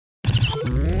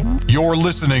You're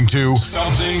listening to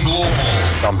Something Global.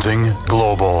 Something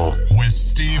Global with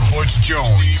Steve Butch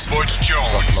Jones.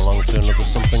 Welcome along to another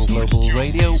Something Global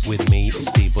Radio with me,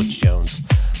 Steve Butch Jones.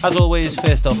 As always,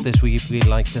 first off this week, we'd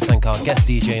like to thank our guest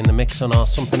DJ in the mix on our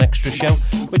Something Extra show,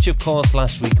 which of course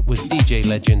last week was DJ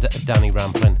legend Danny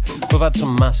Ramplin. We've had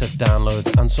some massive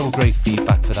downloads and some great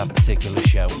feedback for that particular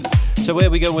show. So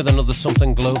here we go with another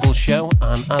Something Global show,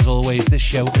 and as always, this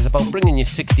show is about bringing you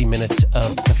 60 minutes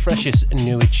of the freshest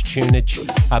newage tunage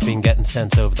I've been getting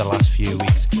sent over the last few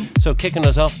weeks. So kicking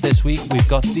us off this week, we've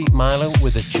got Deep Milo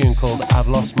with a tune called I've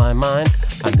Lost My Mind,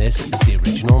 and this is the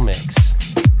original mix.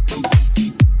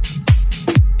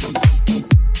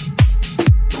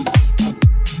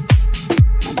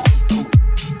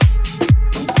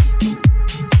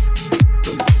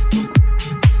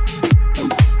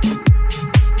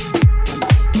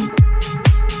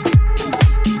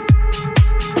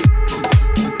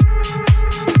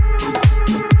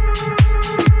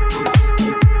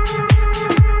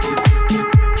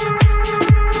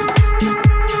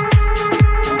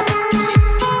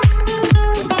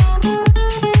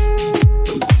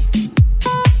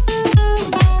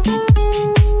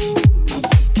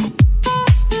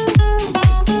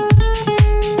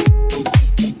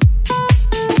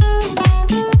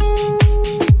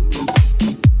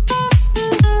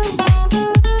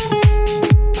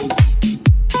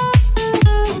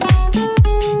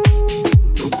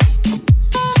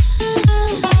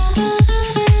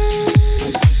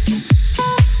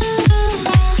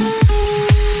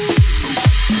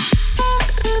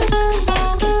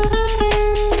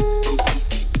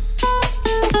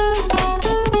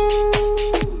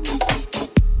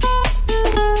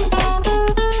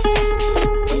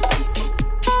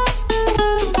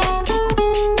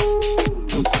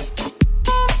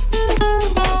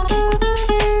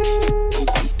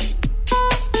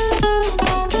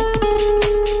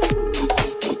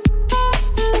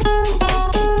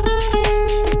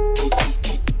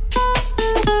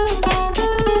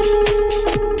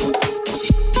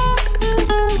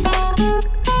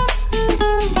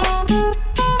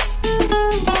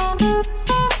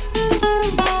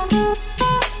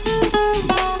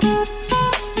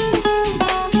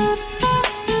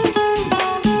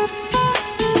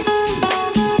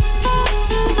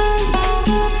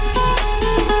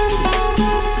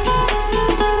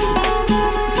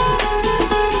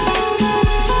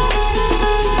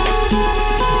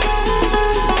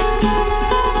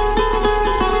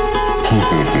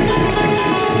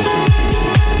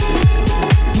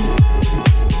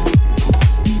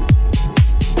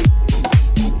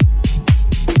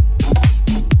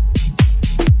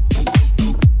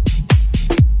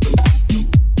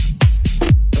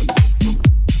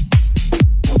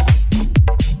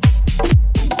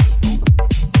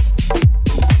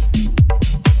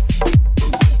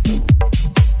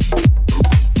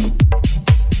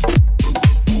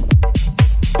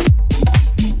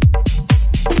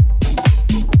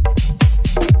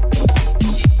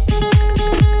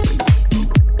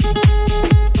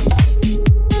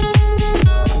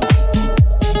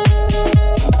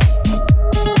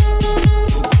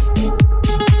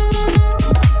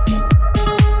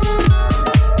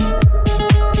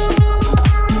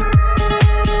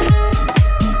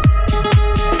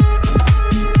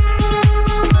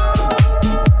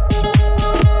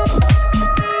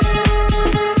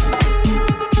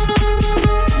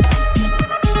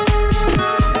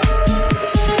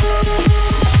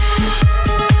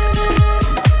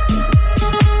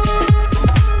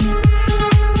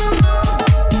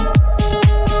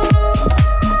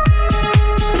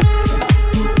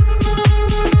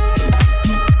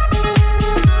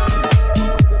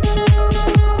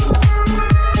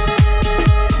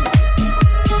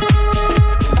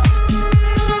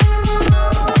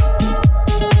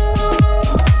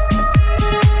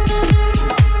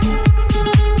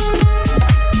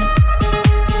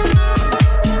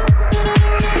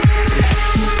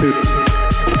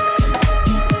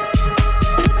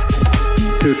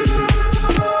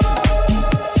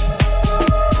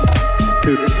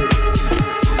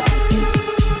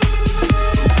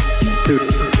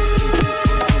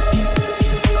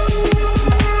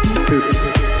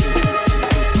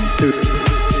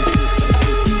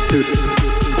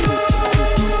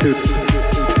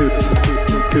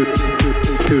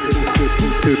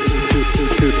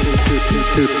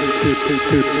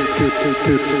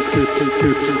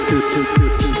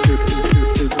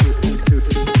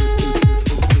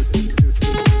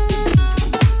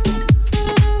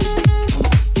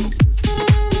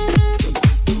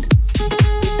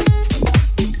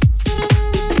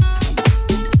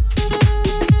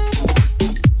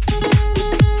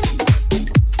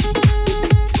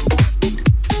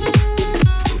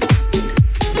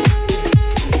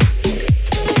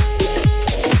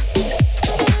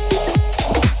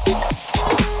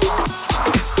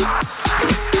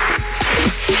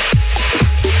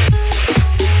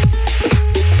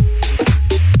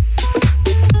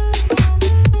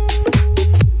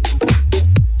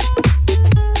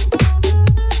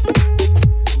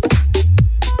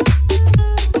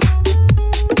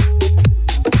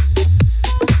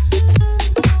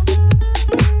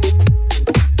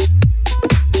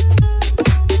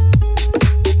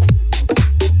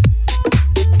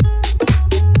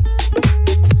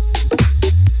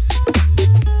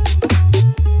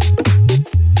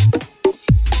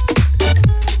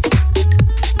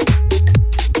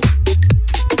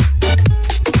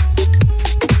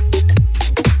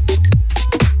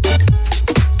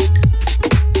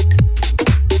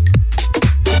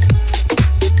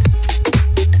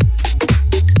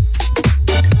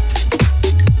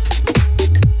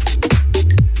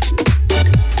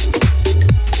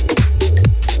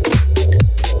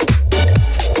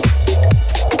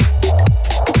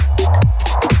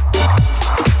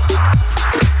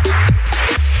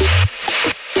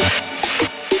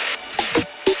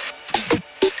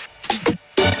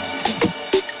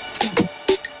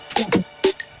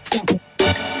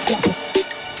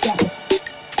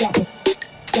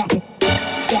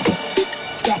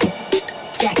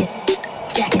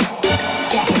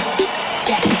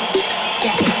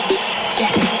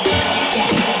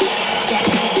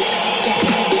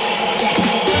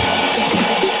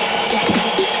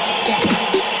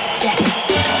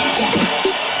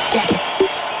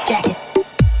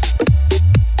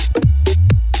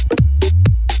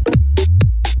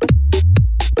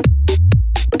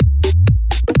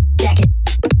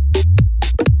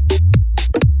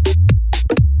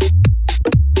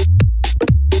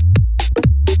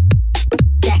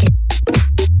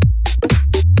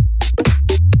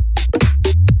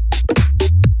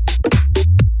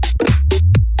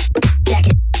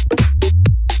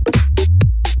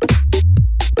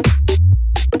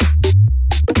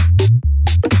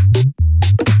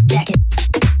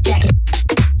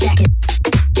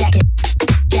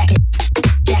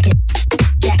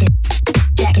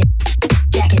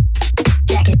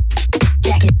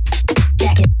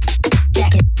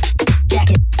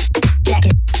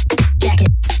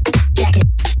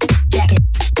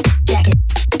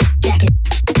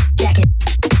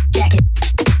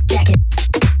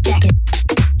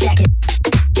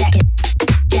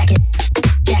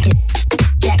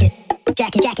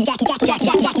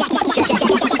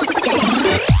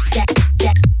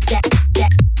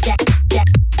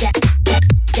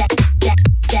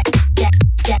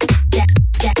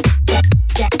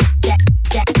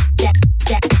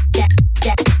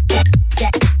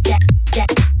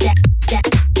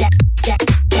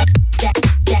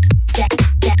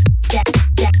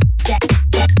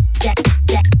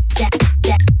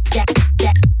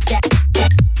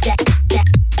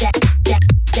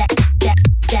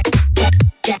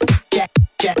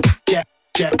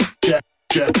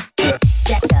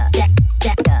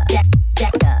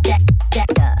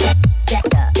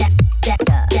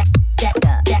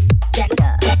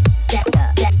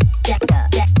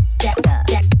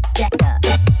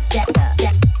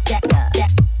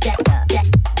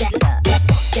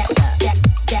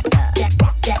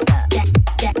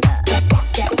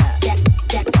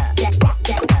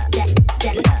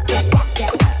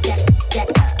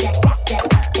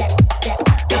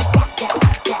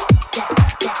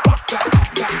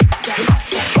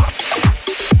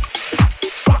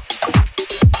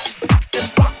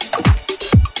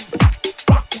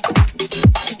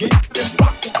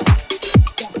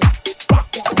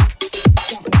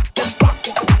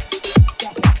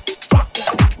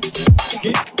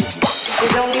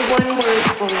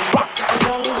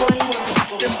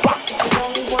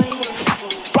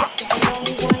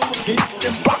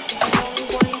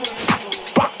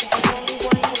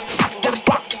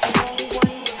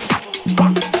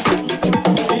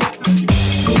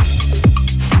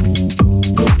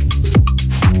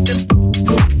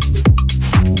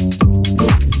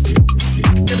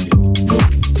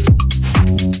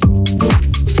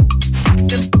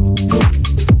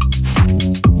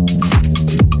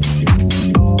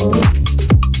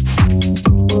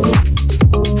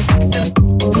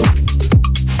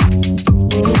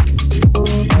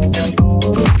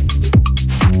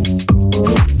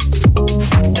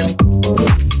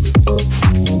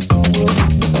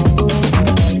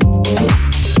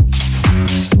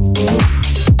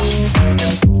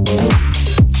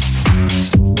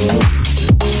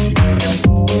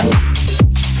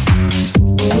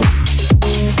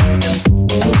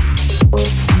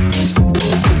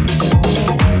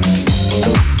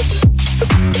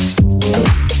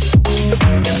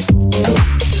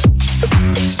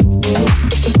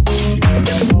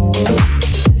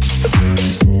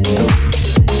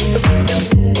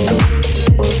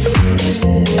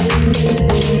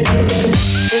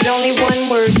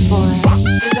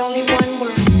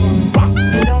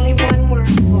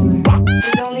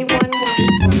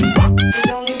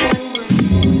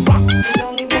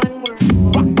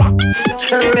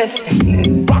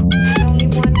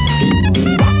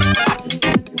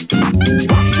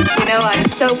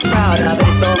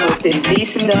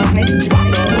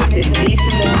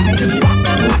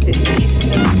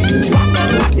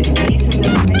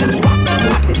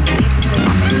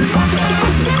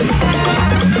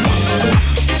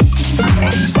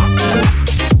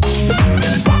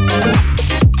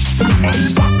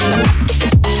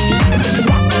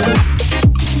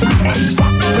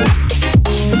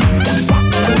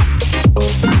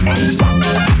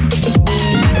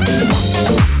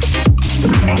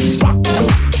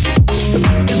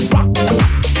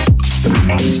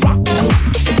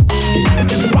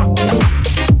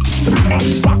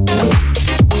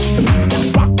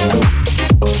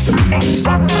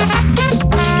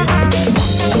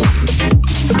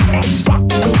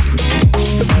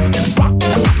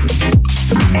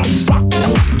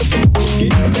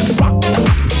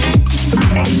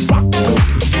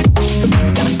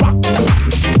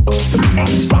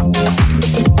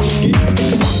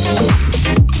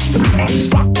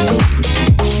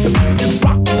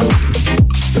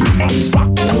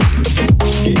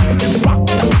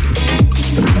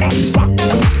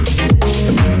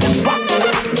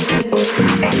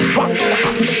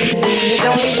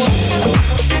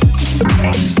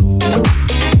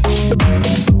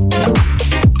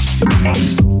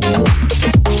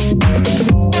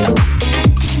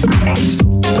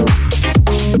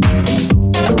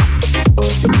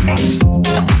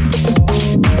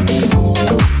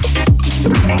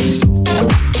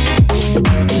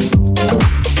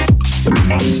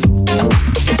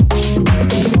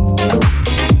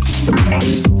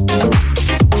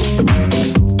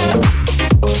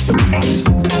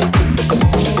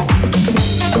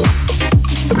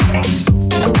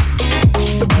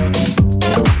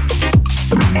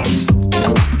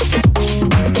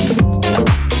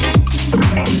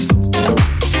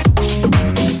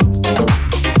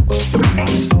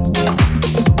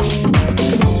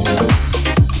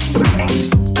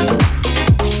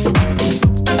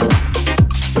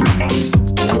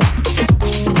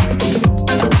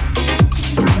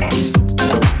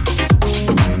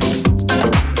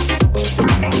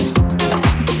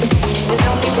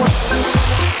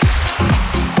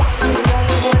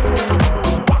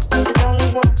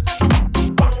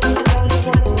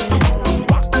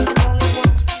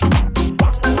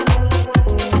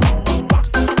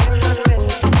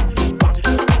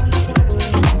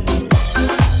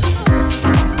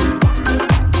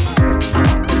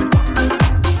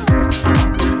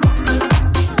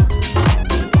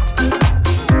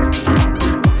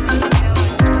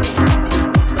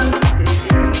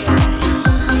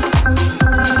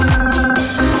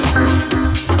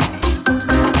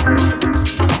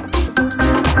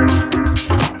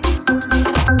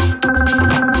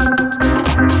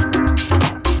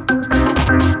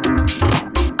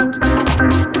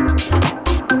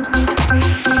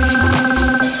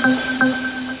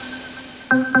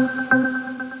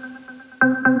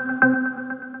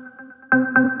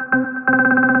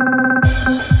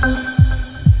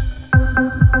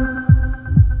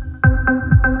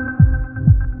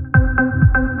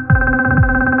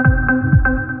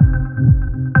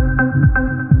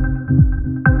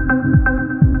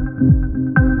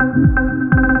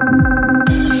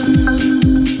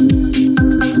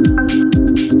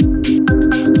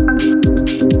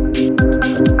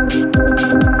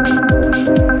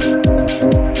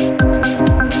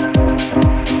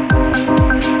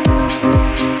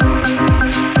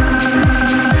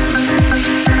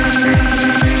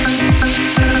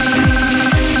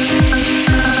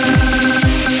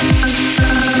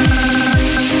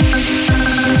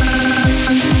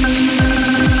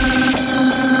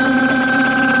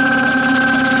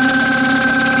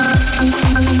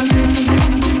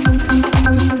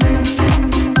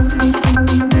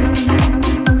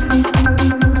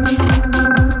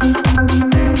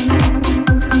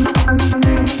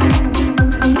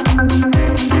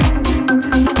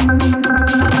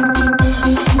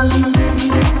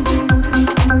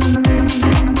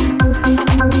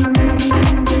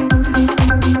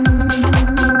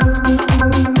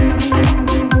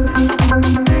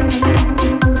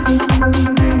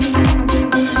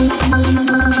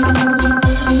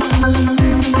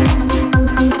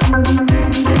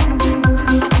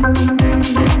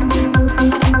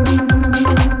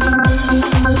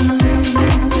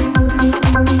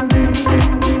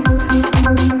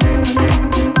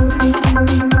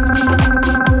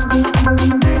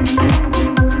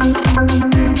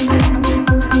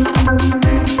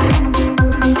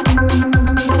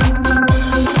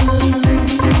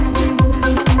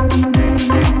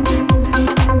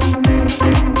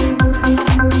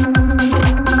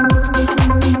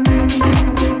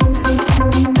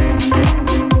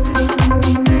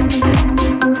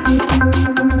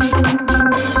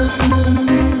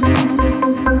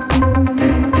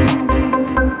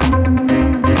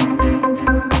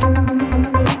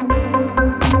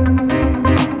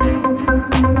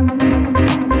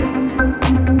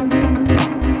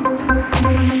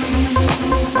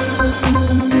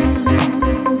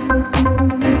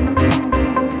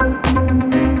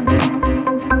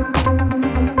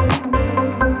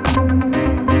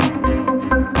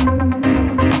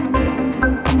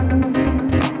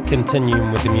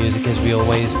 Continuing with the music as we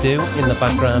always do. In the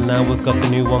background now we've got the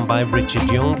new one by Richard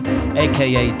Young,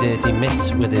 aka Dirty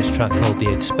Mitts, with his track called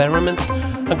The Experiment.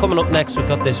 And coming up next we've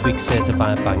got this week's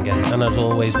certified banger, and as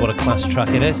always what a class track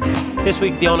it is. This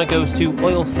week the honour goes to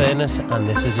Oil Furnace, and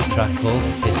this is a track called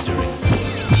History.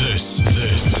 This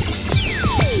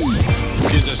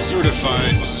is a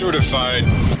certified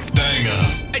banger.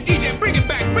 Hey DJ, bring it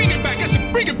back, I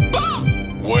said bring it back!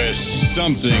 With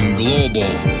Something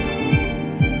Global.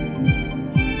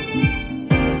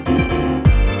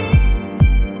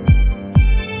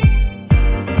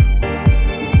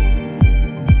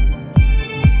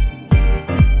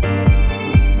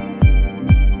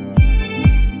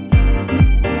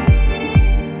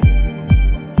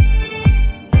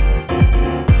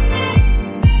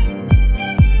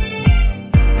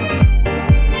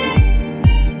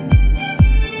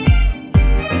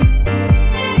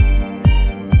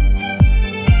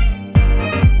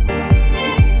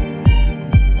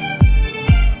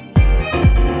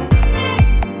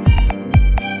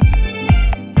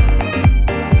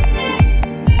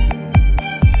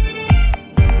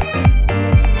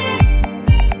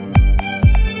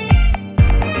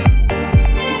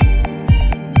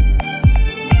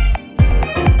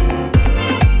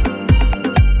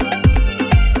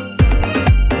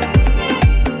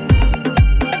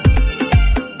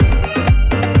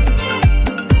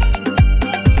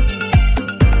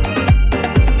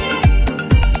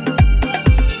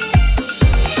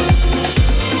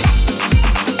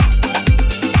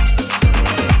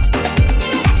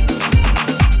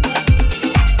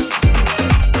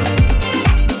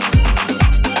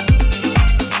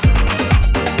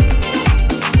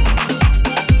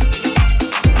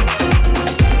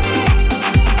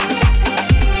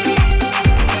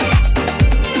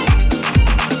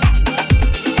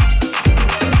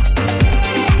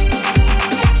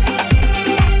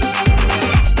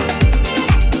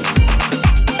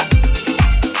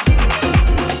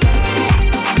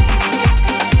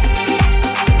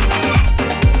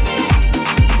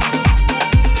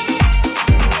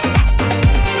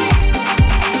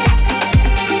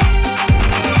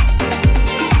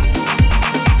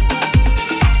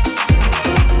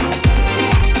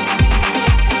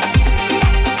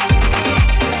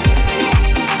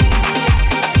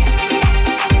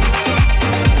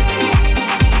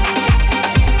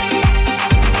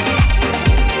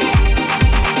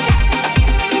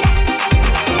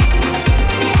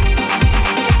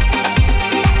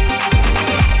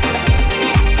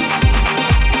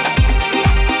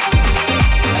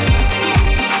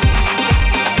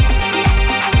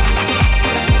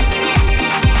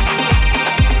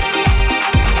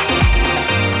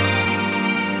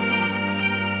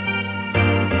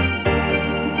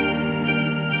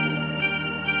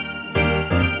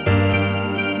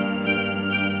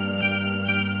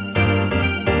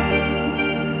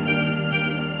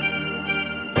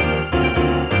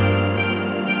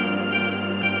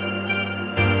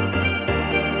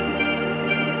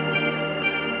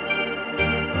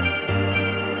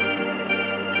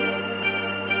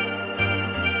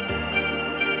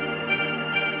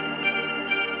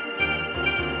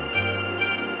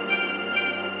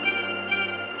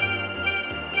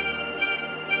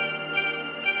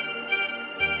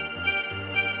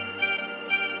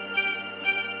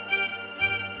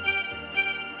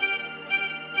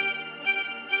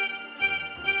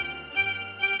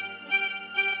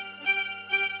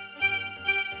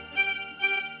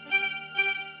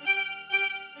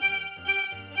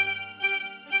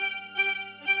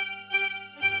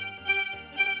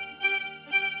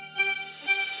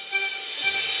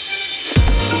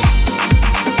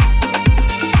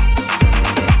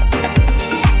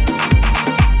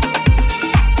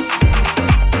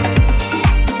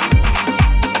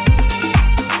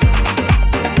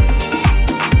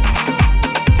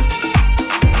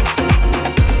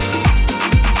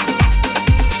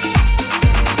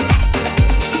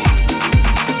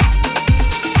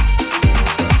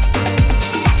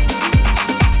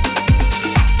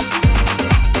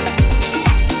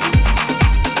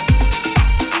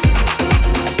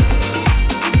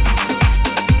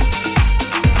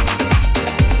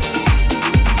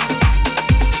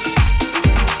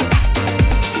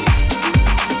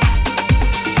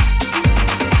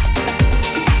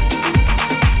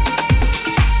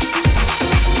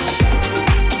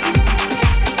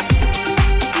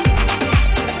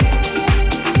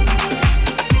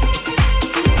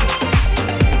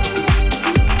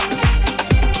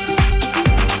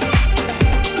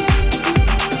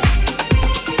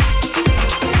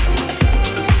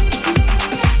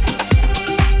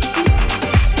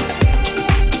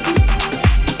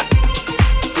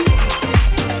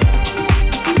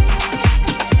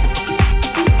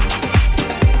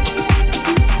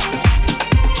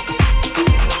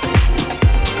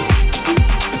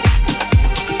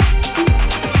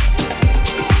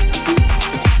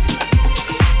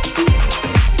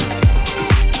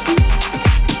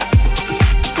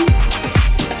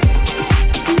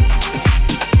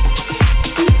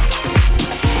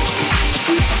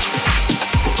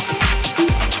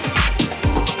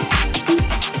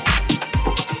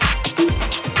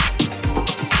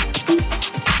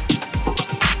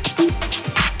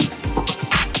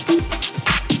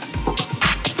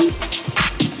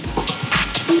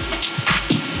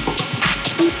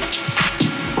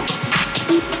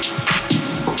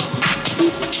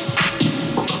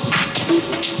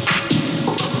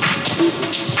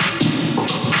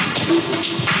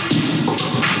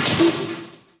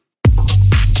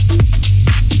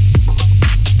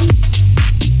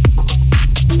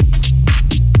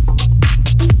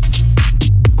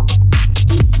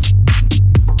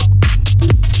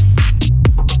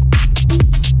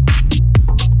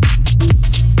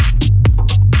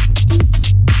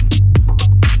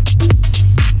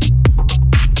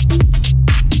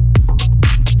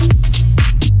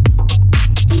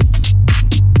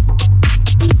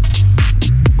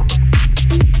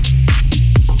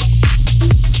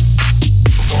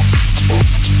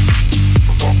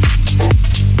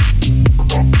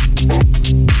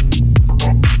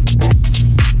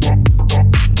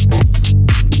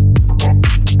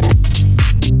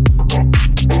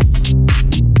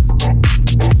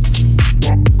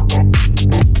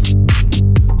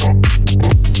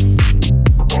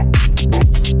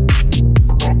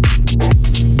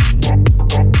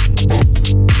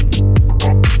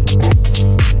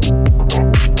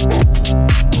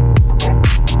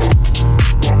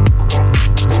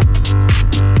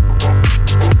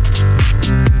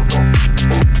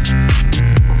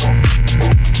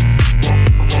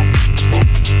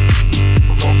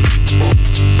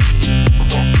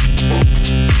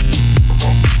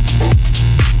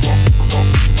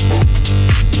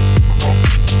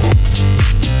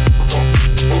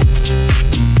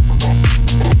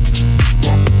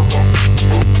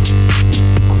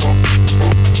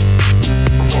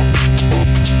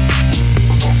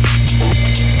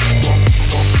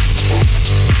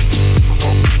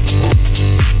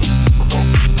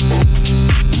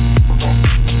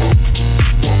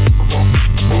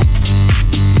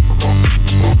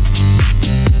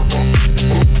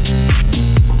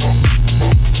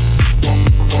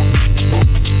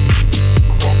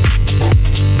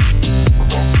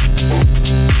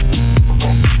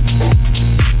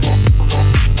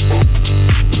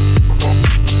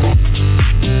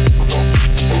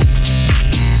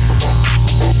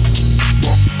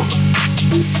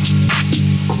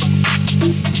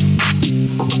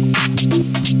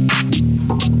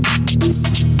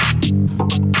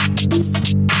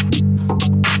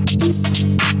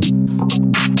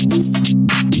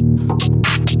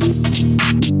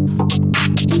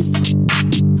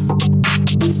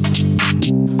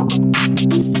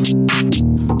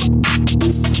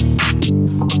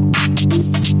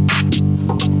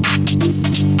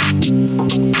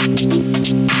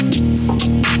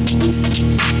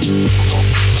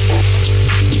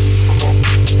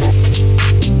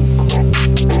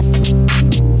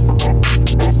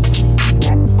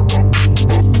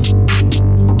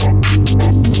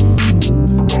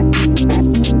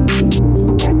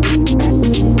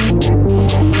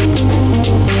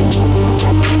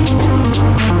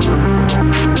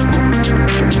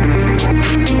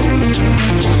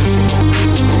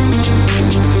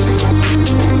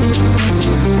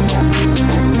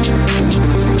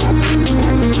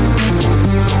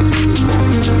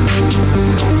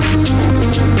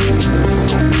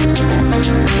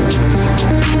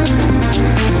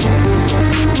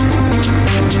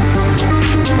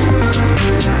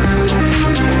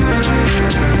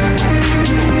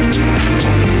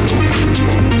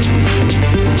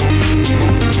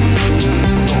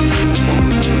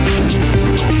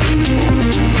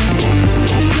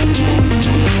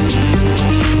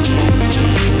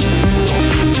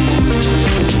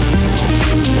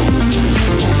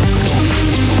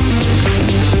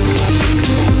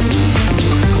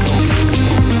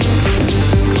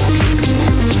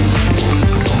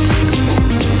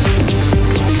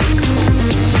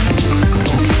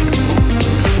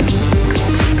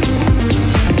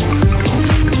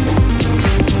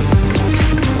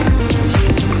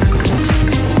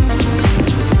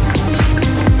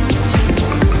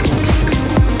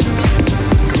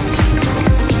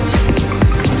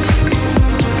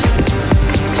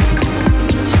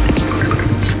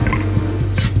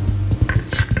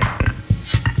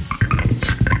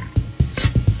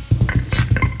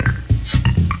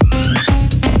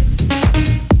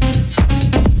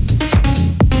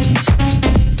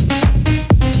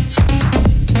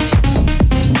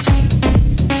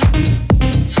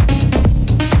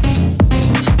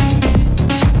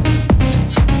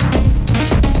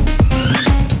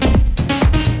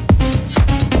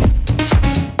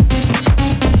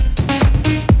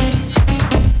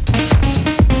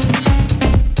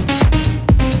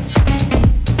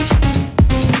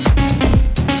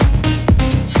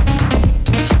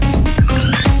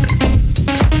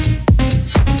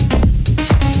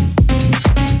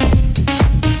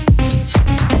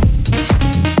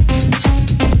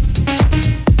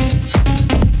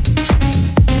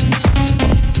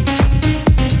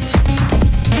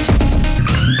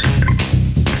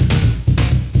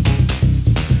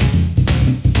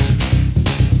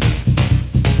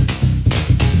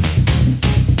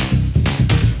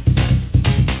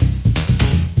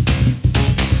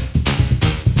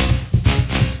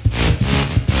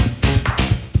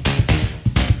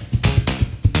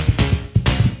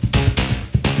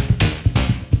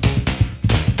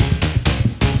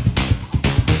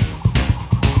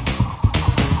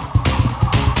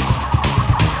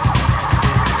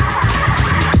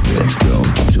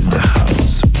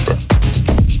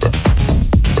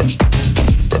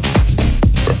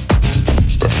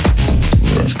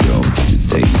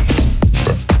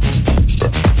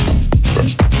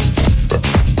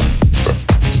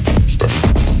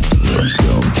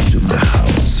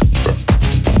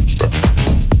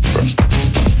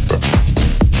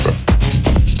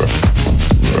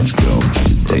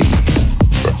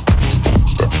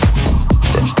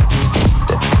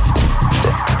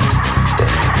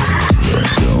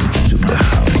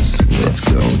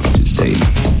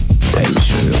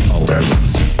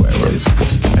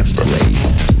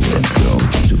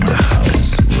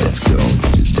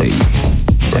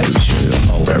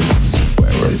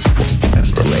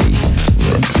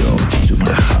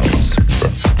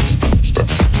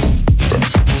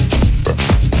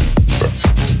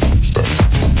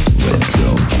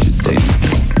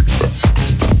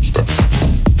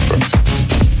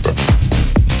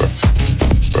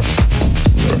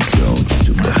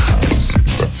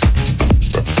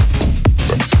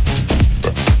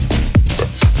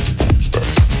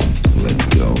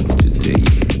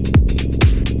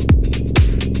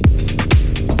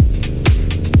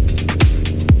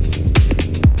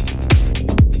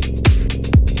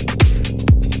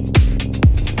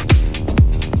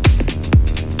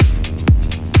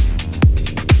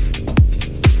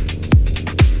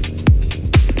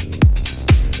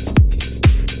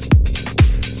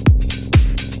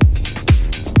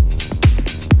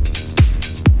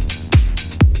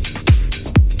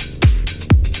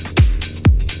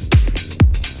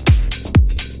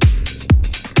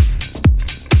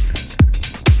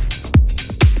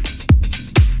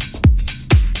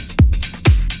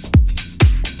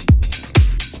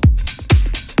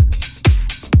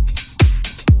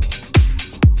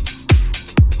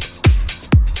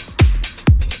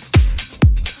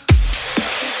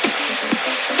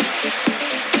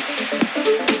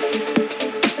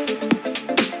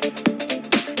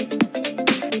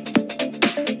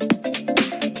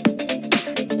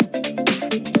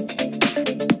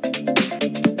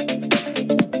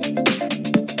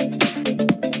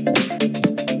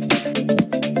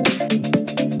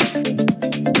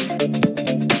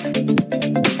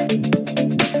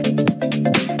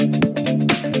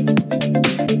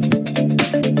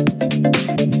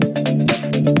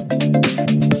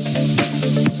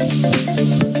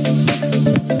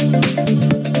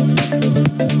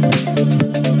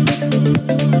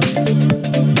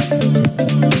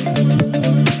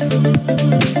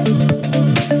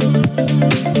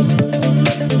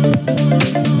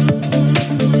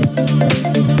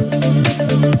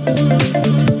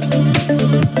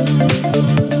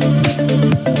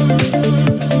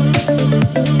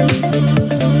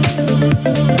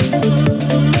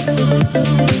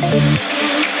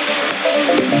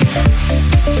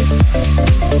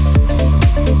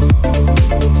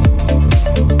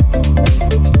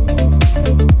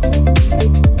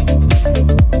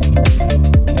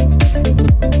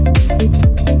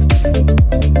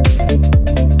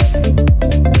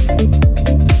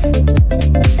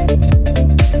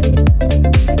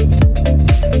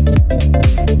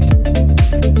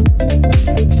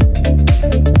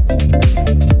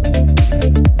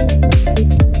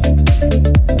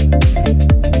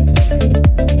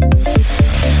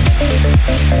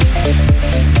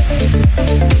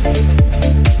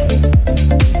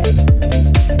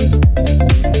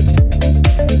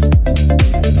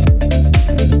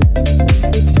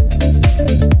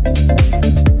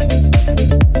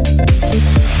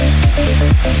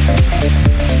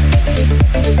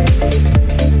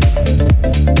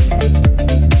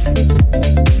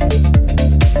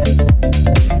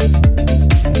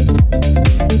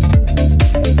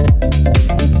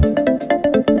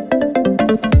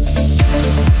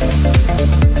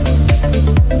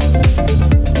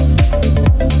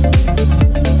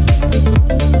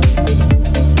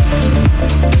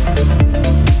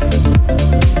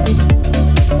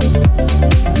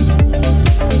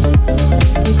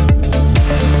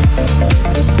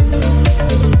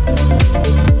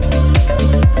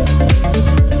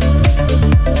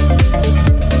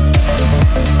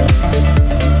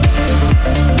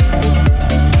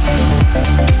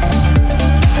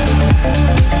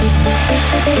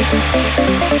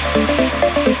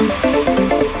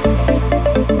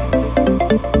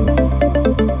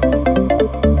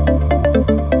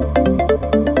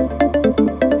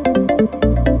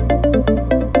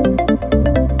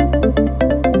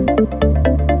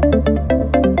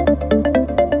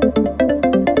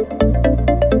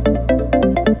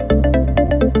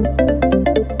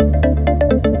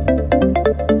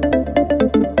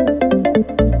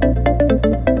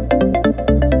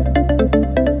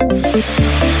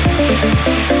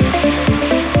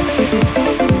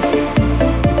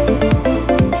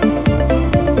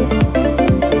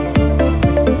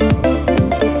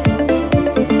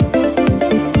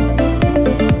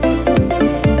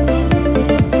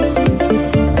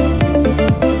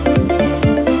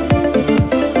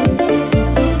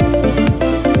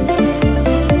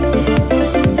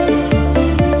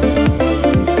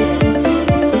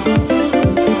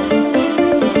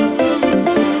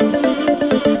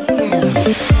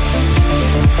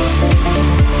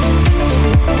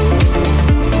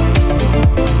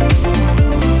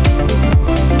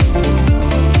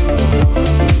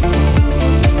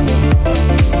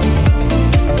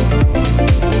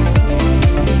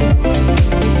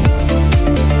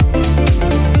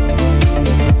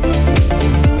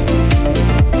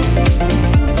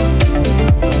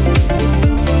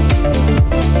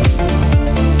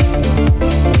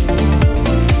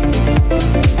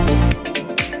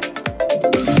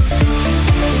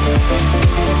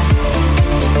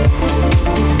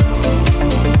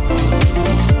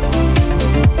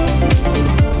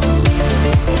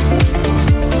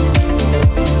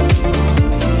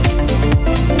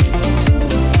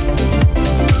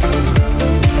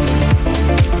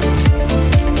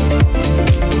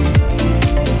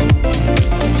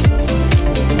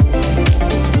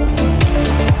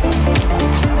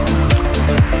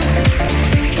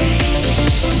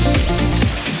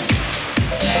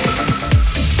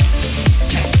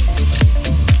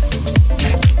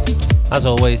 As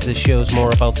always, this show's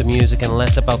more about the music and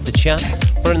less about the chat,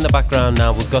 but in the background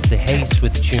now we've got The Haste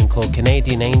with a tune called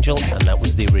Canadian Angel, and that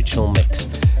was the original mix.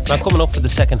 Now coming up for the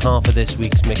second half of this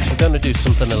week's mix, we're going to do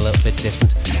something a little bit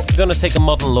different. We're going to take a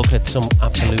modern look at some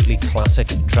absolutely classic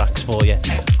tracks for you.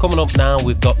 Coming up now,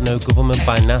 we've got No Government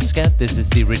by Nazca. This is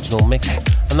the original mix,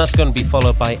 and that's going to be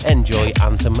followed by Enjoy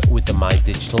Anthem with the My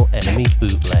Digital Enemy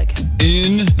bootleg.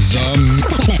 In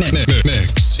the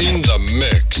mix. In the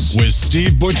mix. With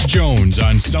Steve Butch Jones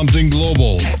on Something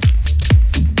Global.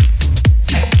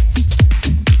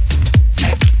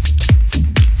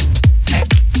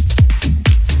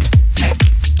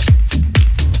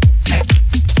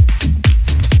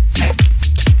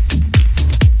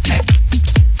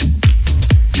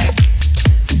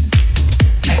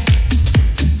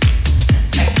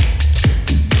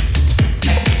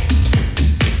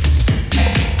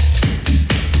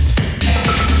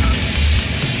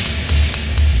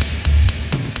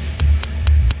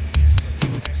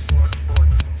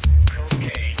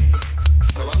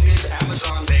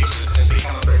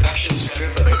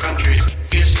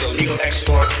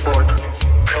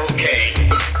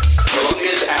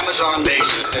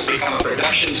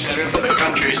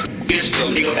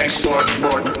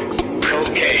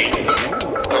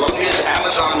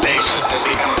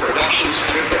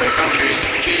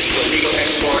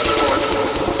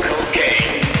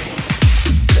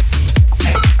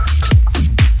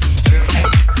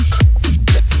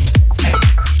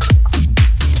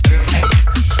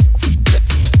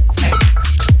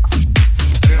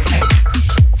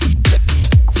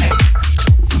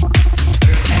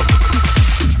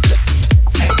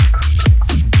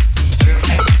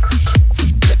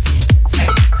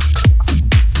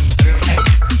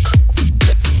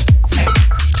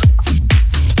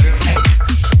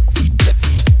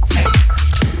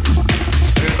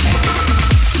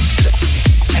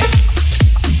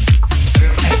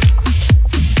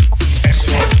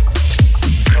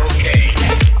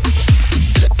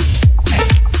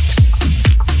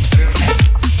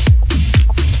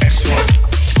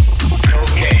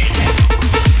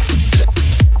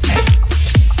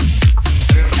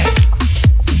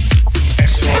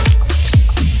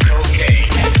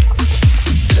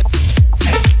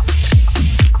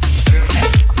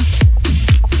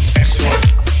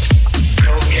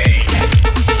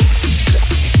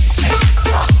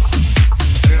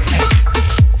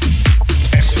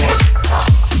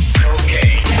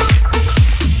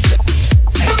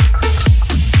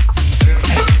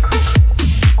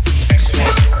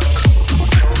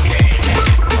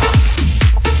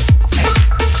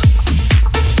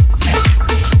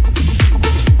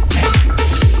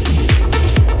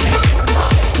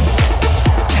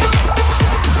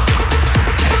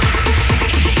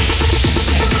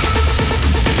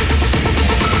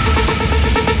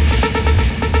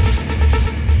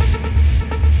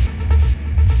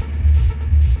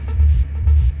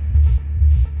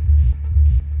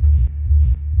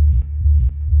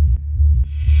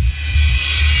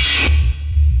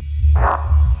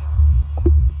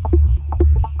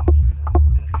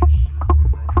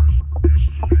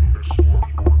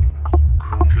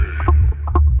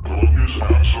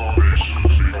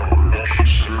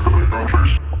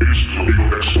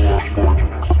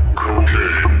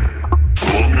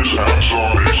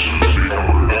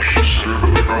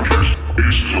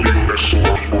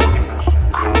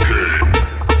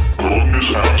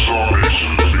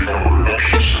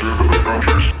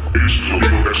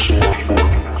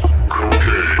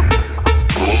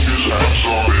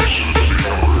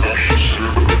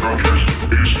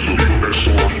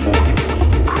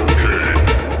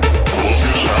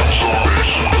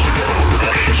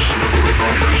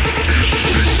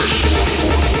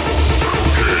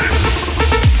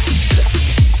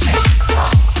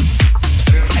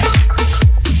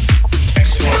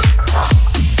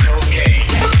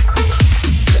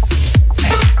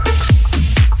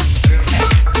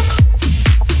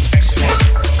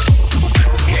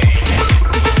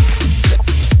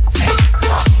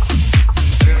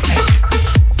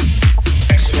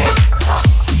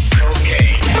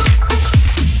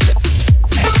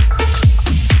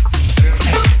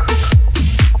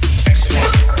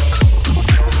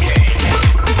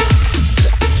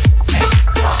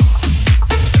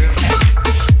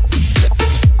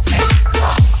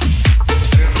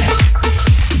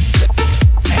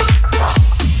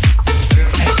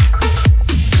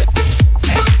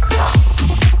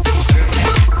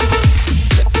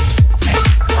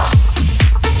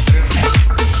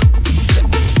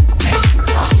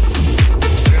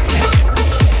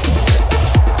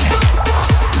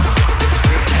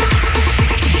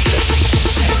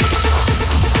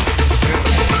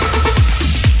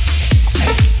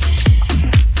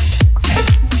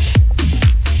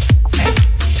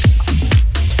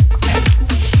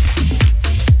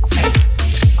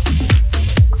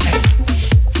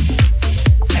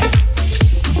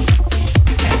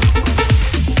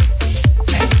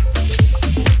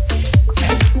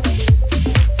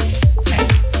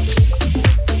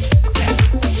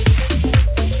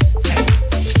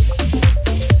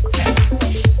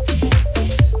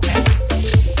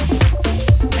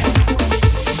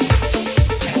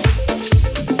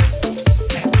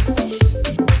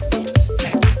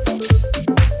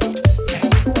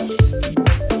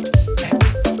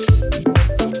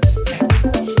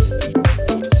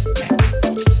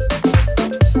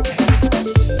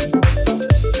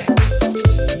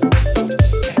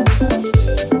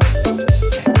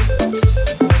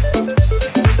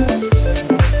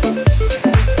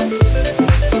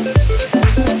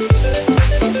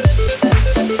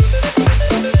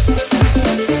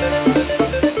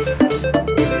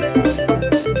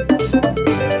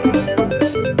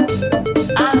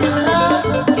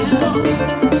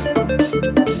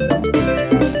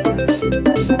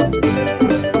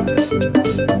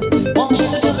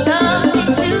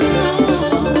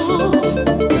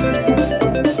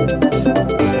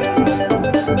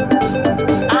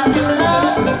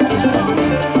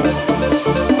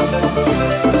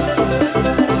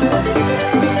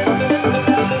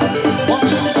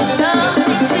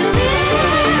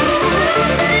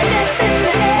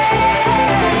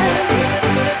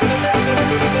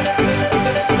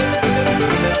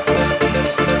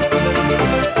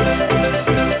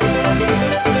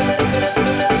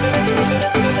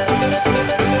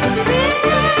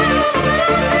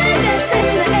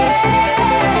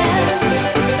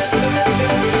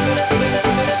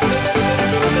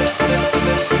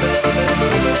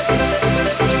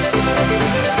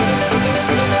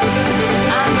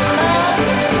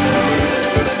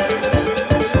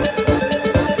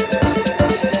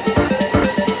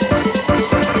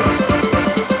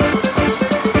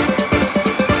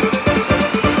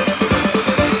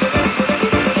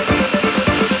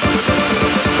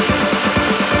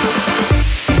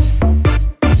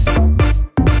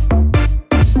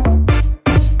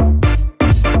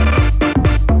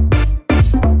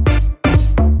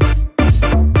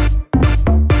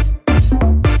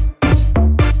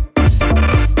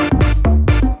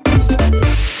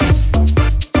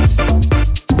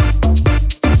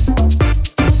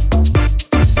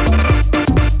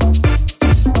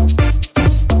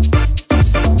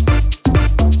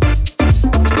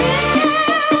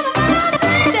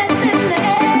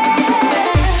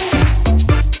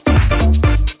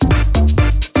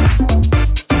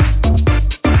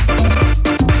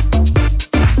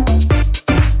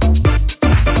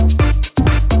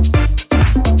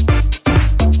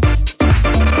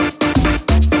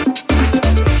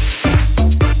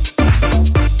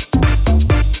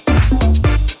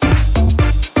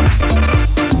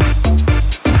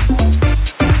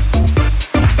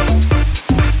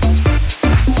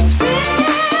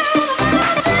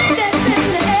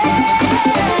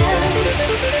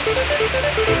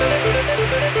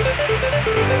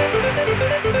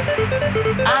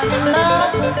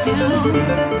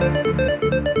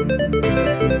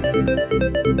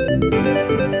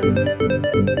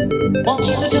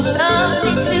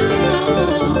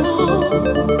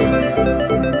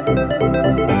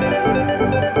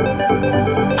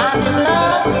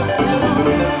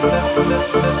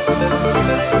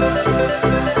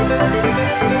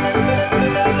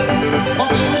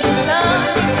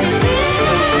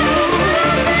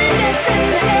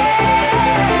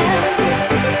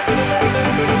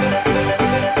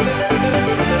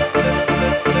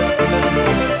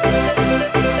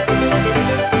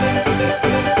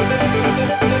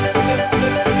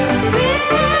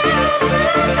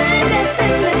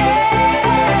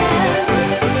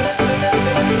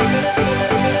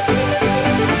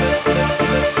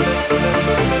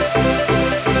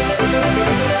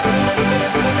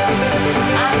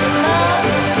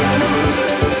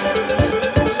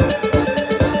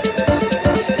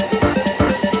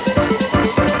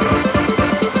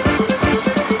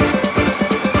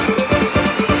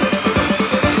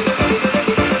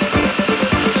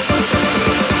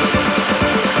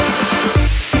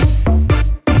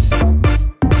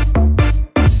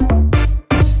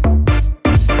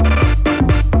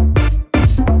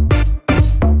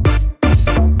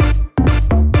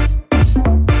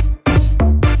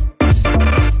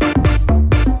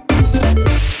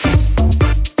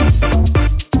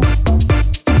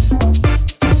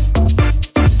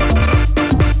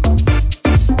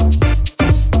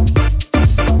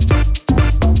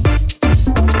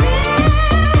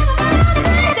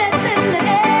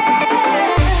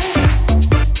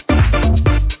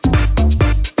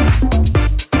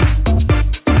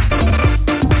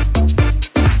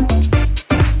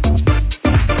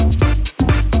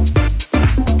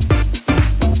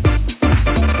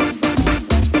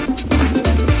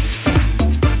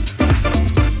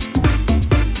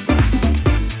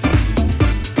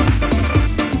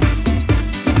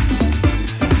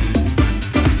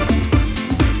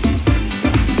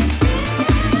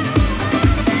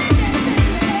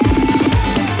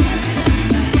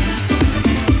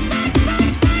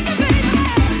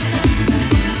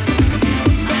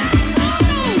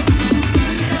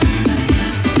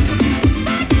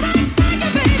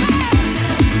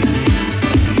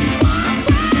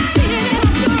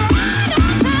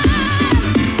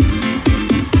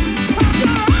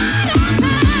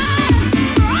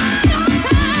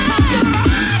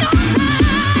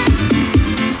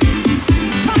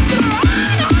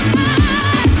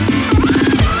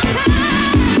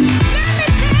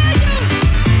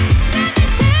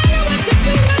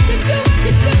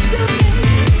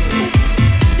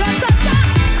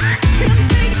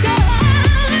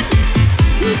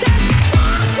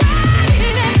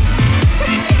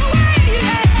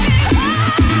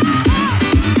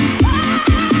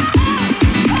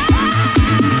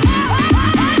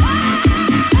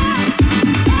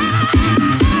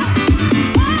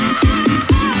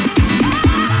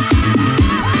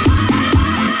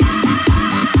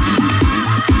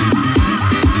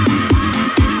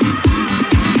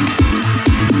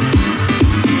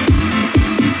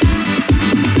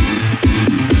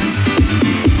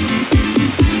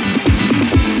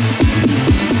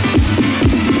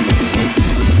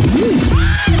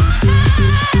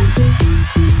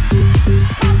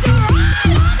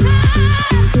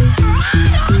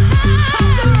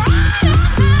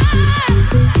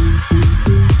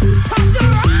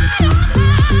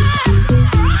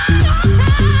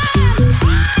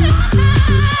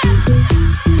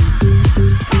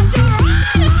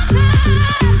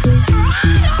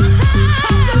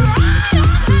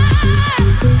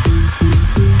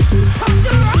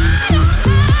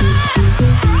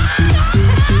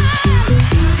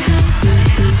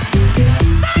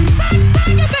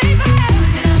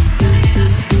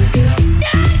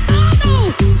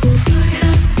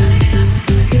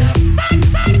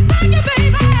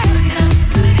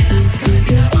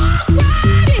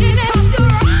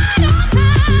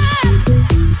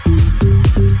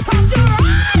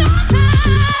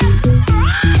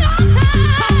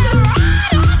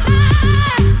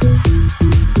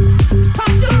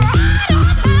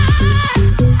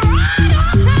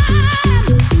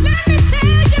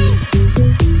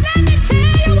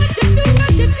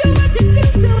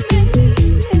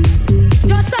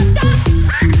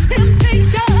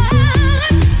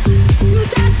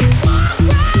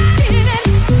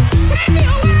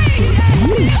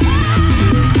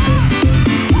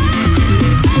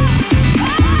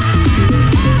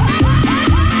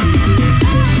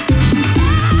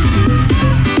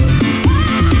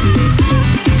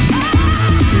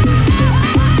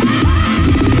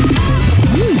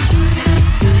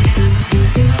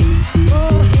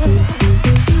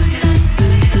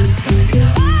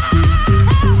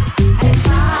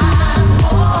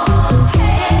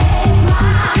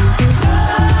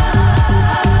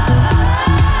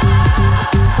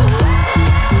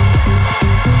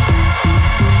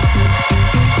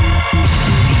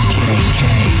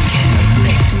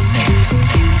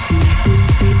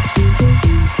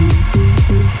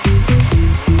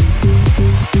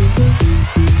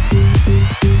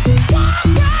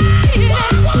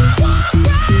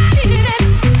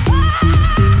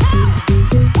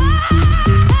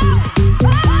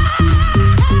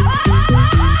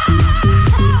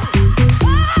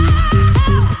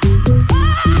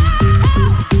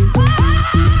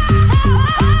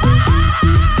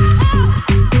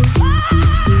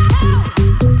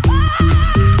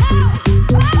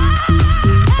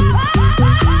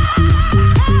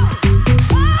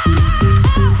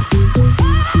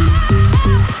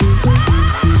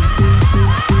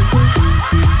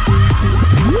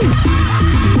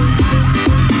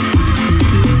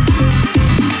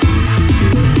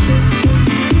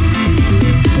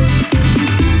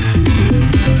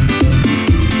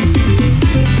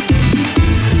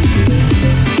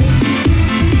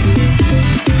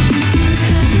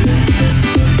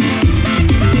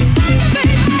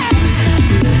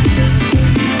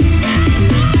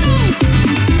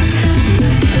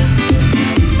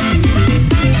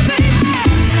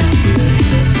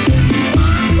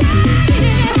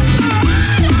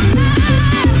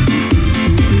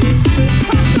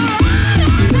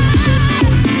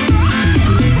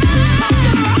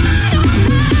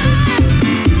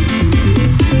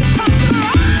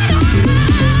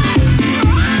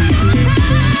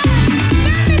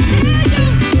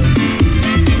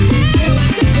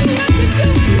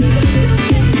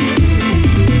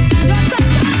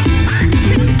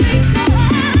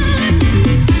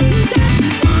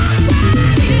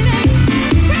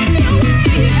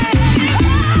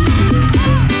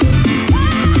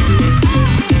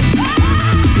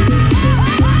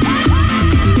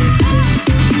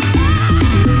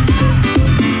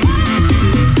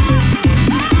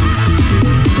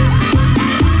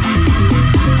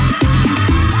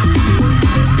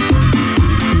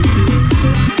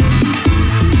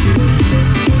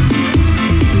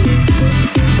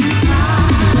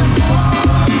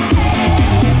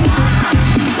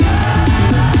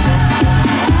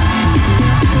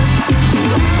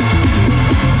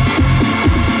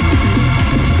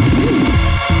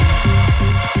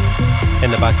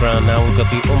 background now, we've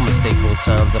got the unmistakable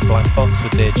sounds of Black Box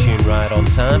with their tune Ride On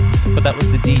Time, but that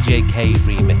was the DJ K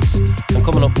remix. And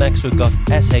coming up next, we've got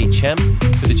SHM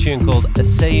with a tune called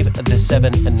Save the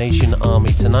Seven Nation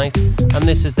Army Tonight, and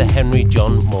this is the Henry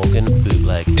John Morgan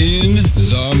bootleg. In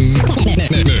the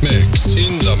mix.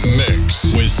 In the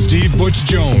mix with Steve Butch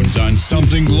Jones on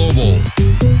Something Global.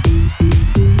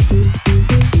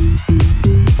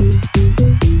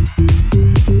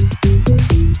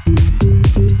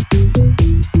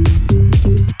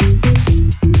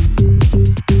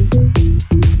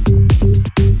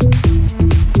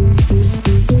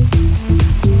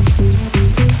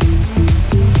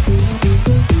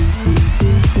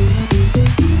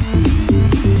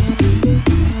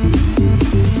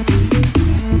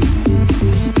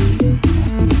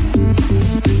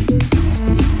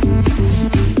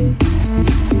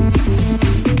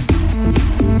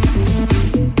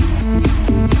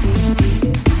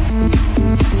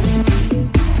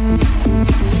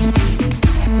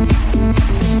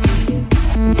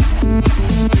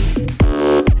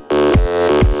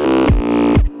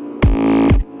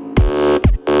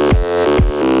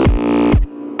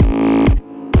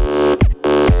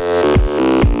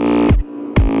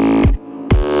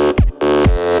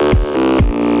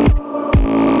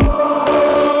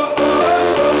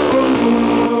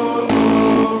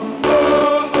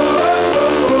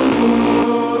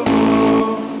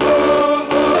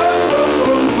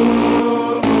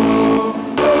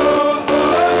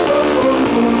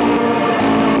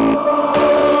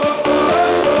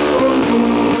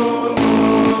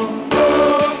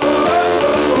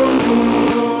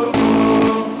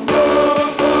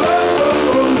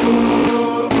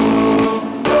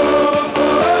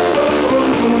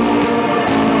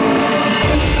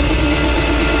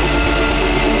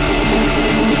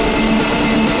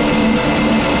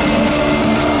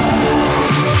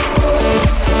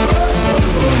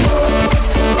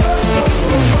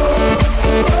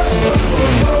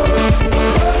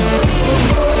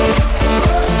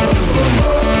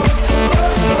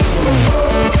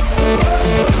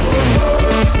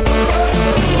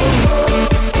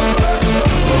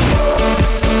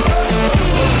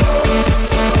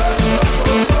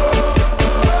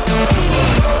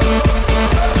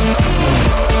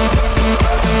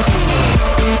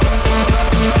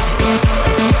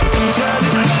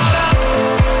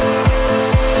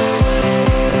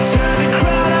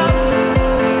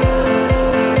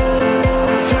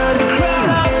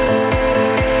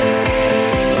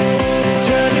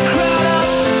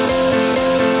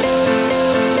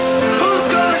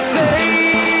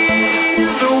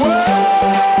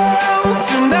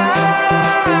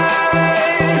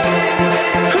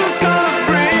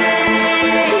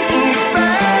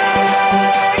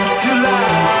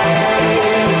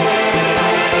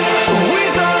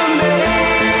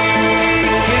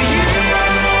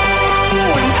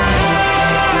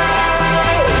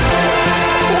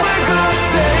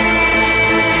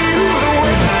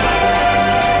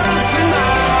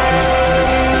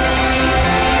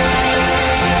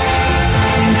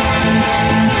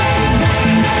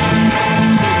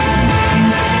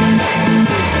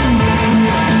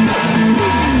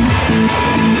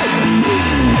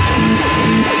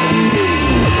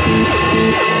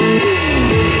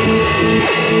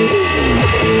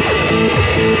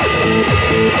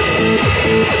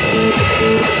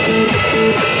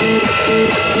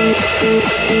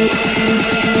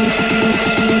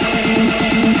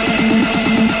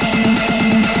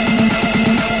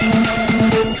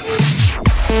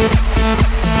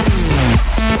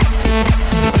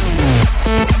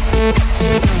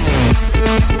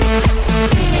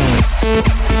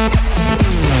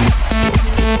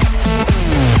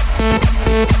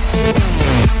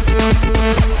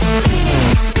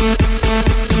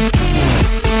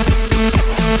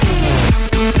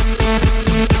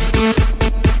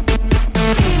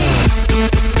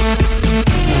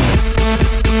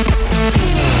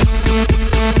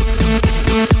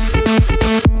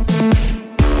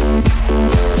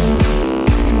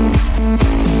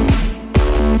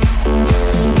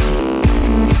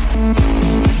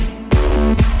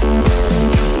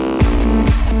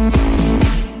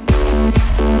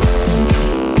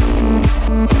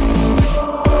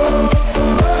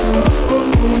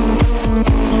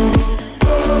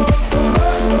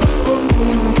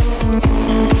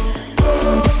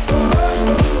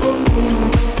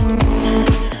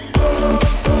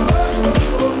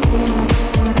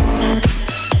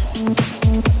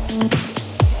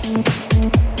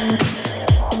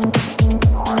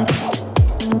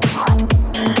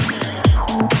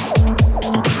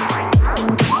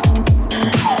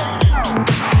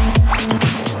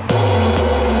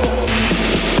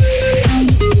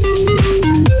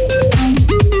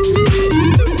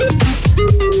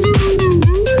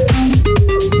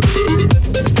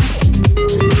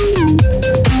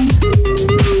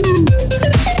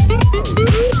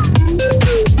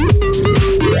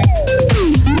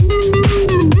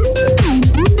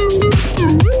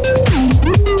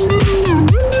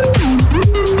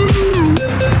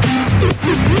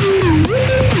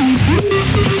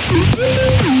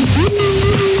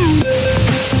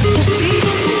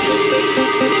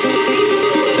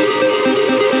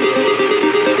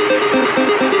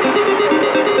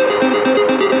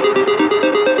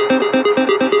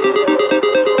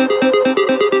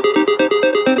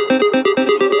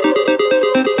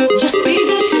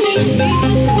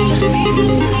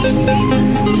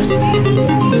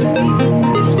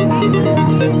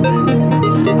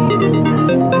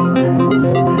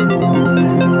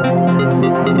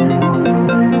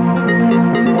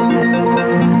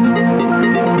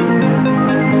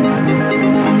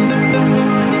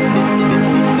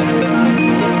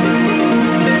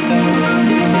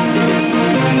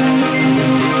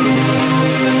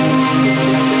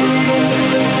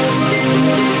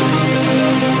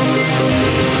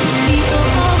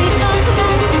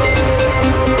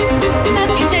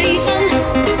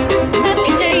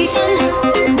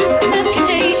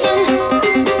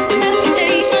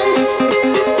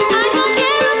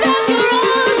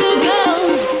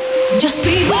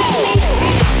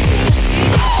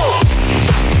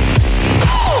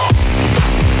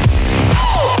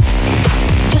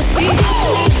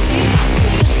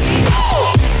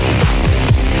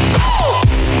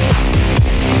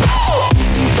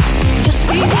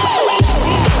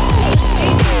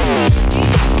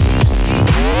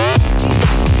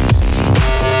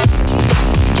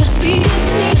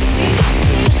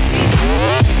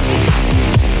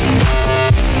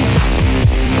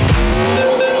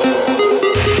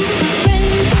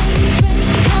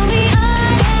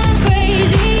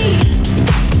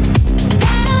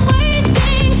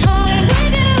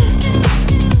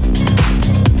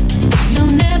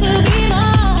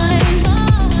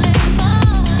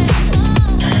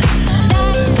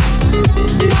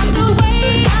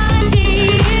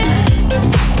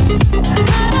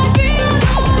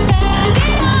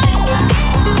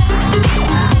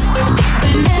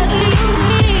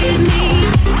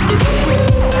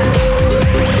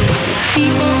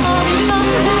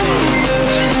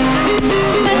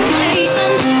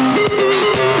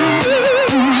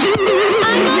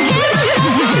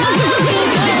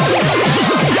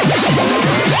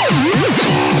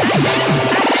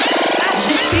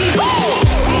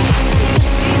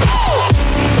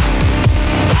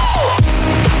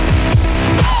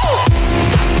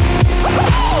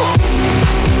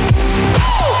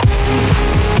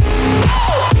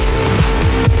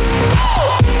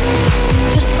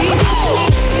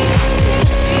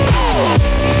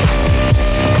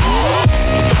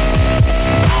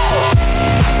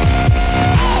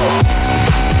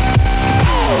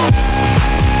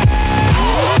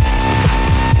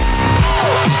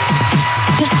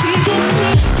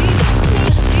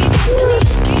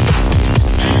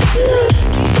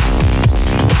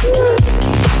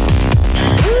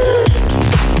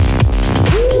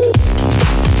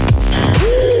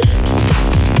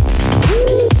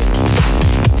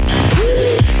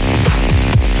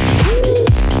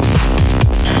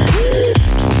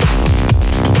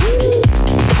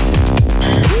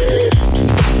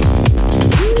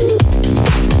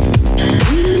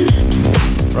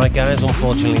 guys,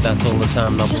 unfortunately that's all the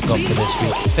time that we've got for this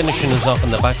week. Finishing us off in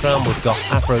the background, we've got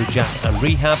Afrojack and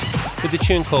Rehab with a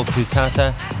tune called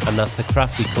Putata, and that's the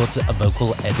Crafty Cuts a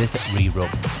vocal edit re-rub.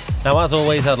 Now, as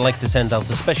always, I'd like to send out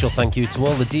a special thank you to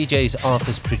all the DJs,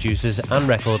 artists, producers and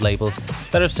record labels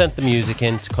that have sent the music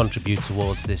in to contribute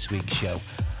towards this week's show.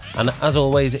 And as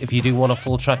always, if you do want a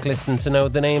full track list and to know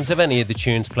the names of any of the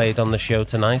tunes played on the show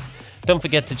tonight, don't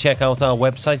forget to check out our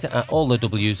website at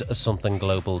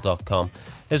allthews@somethingglobal.com.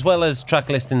 As well as track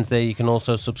listings there, you can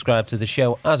also subscribe to the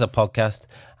show as a podcast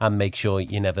and make sure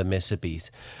you never miss a beat.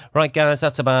 Right guys,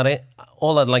 that's about it.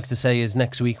 All I'd like to say is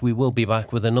next week we will be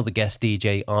back with another guest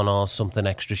DJ on our Something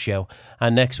Extra show.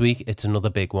 And next week, it's another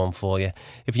big one for you.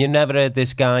 If you've never heard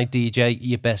this guy, DJ,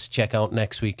 you best check out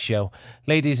next week's show.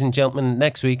 Ladies and gentlemen,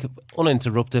 next week,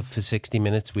 uninterrupted for 60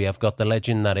 minutes, we have got the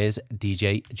legend that is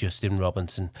DJ Justin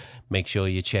Robinson. Make sure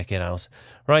you check it out.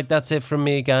 Right, that's it from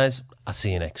me, guys. I'll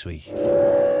see you next week.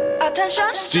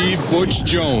 Attention. Steve Butch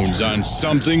Jones on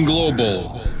Something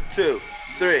Global. 2,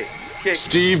 3, kick.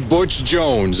 Steve Butch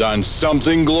Jones on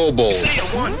Something Global. Say a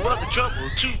one for the trouble,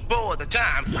 two for the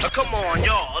time. Come on,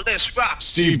 y'all, let's rock.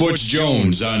 Steve Butch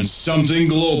Jones on Something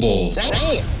Global.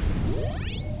 Damn.